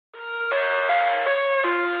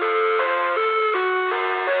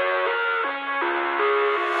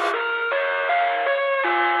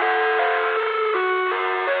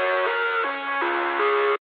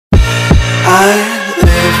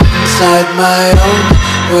my own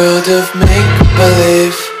world of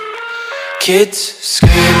make-believe. Kids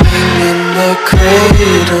screaming in the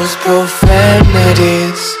cradles,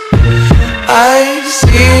 profanities. I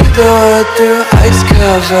see the world through ice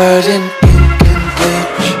covered in ink and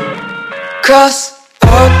bleach. Cross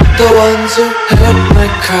out the ones who heard my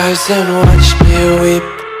cries and watched me weep.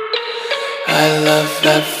 I love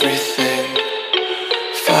everything.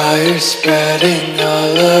 Fire spreading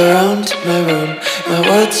all around my room. My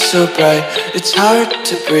world's so bright, it's hard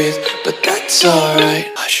to breathe, but that's alright.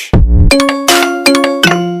 Hush.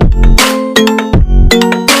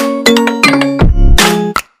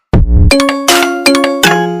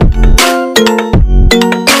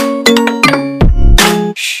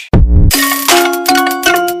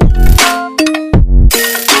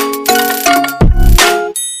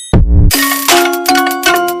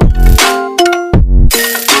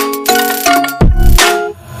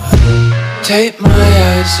 Take my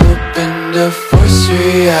eyes open to force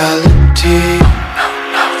reality.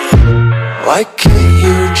 Why can't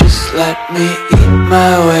you just let me eat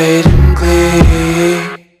my weight in glee?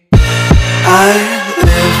 I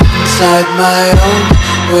live inside my own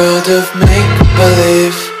world of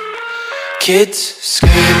make-believe. Kids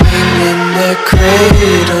screaming in their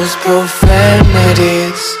cradles,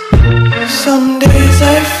 profanities. Some days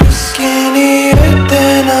I feel skinnier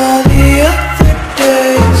than all the other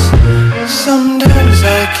days. Sometimes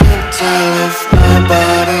I can't tell if my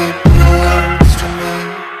body belongs to me.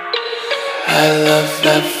 I love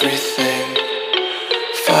everything.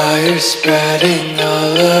 Fire spreading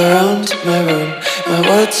all around my room. My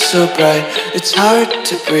world's so bright, it's hard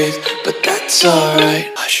to breathe, but that's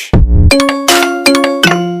alright. Hush.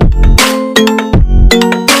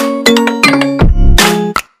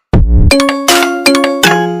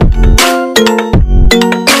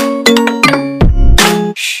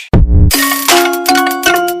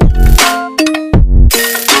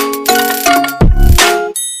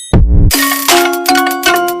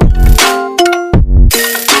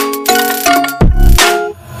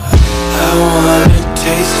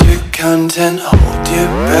 Content, hold your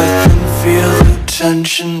breath and feel the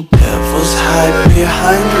tension. Devils hide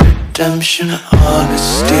behind redemption.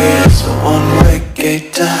 Honesty is a one-way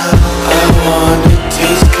gate to hell. I wanna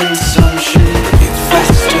taste consumption. Breathe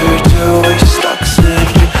faster to waste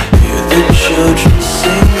oxygen. Hear the children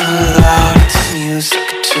sing aloud. It's music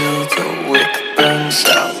till the wick burns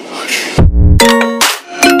out.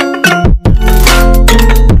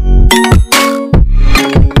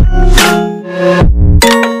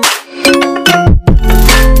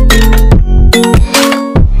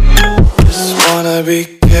 Be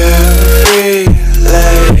carefree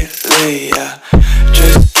lately, yeah.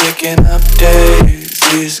 Just kicking up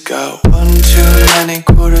daisies. Got one too many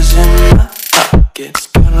quarters in my pockets.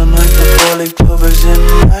 Counting like the 4-leaf clovers in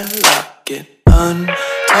my locket.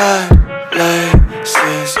 Untied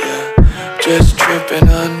laces, yeah. Just tripping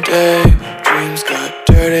on daydreams. Got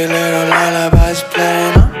dirty little lullabies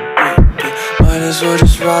playing on repeat. Might as well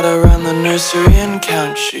just ride around the nursery and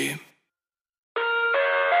count sheep.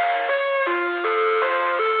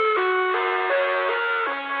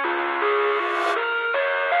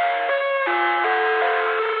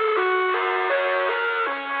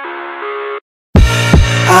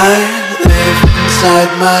 I live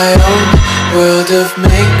inside my own world of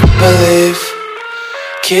make-believe.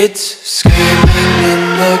 Kids screaming in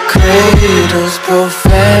the cradles,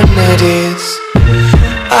 profanities.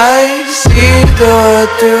 I see the world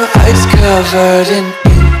through ice covered in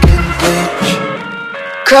ink and bleach.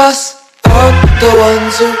 Cross out the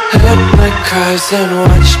ones who heard my cries and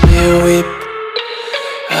watched me weep.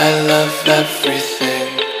 I love everything.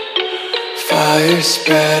 Fire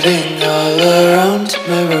spreading all around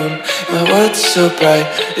my room. My world's so bright,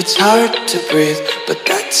 it's hard to breathe, but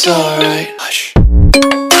that's alright. Hush.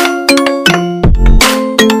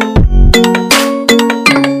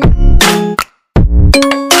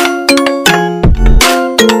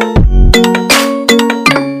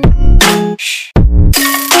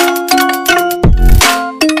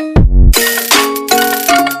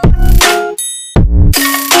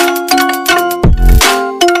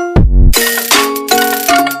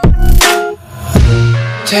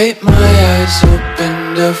 Take my eyes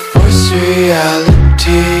open to force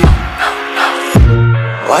reality.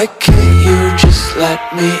 Why can't you just let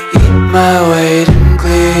me eat my weight in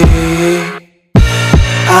glee?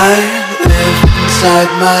 I live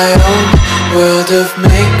inside my own world of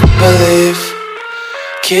make-believe.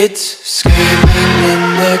 Kids screaming in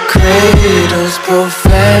their cradles,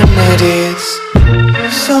 profanities.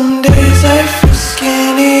 Some days I feel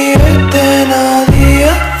skinnier than all the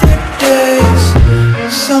other days.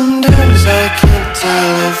 Sometimes I can't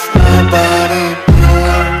tell if my body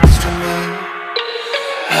belongs to me.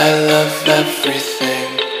 I love everything.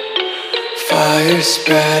 Fire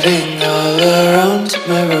spreading all around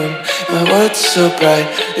my room. My world's so bright,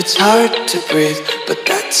 it's hard to breathe, but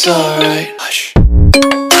that's alright. Hush.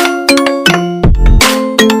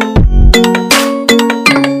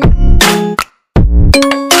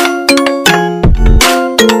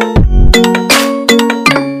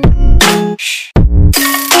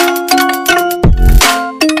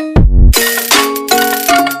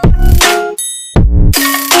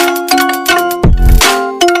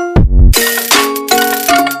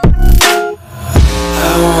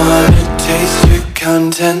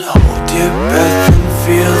 Content, hold your breath and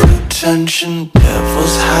feel the tension.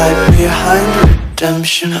 Devils hide behind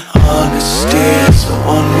redemption. Honesty is a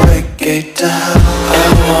one-way gate to hell. I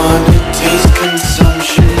wanna taste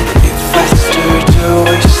consumption. Breathe faster to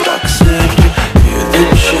waste oxygen. Hear the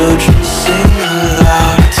children sing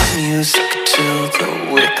aloud. It's music till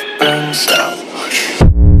the wick burns out.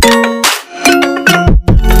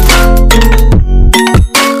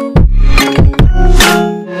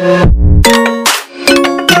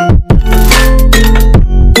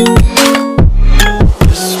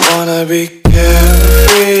 Be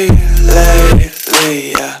carefree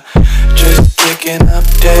lately, yeah. Just picking up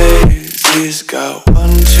daisies. Got one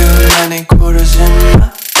too many quarters in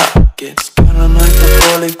my pockets. Counting like the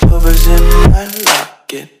 4-leaf clovers in my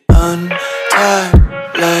locket. Untied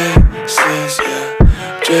laces,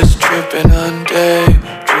 yeah. Just tripping on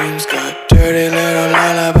daydreams. Got dirty little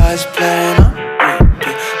lullabies playing on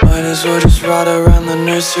repeat. Might as well just ride around the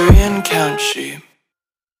nursery and count sheep.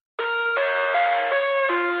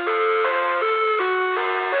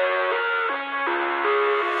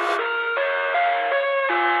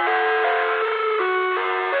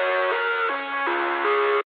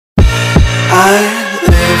 I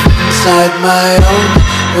live inside my own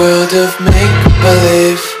world of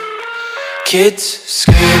make-believe. Kids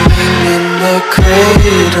screaming in the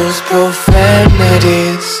cradles,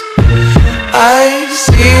 profanities. I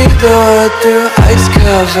see the world through ice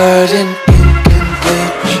covered in ink and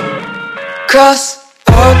bleach. Cross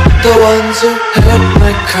out the ones who heard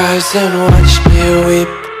my cries and watched me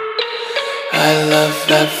weep. I love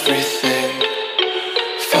everything.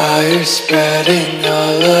 Fire spreading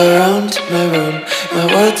all around my room. My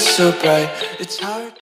world's so bright, it's hard.